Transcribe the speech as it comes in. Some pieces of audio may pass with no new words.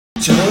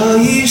这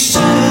一世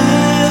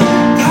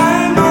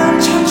太漫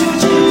长，却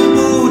止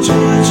不住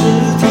至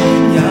天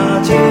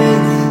涯间，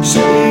谁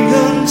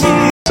人记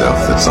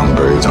that some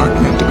birds aren't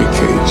meant to be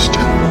caged.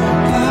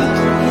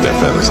 Their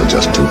feathers are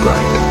just too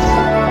bright.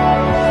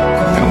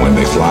 And when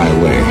they fly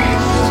away,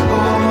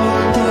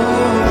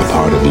 the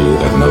part of you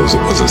that knows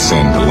it was a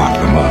sin to lock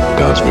them up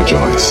does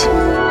rejoice.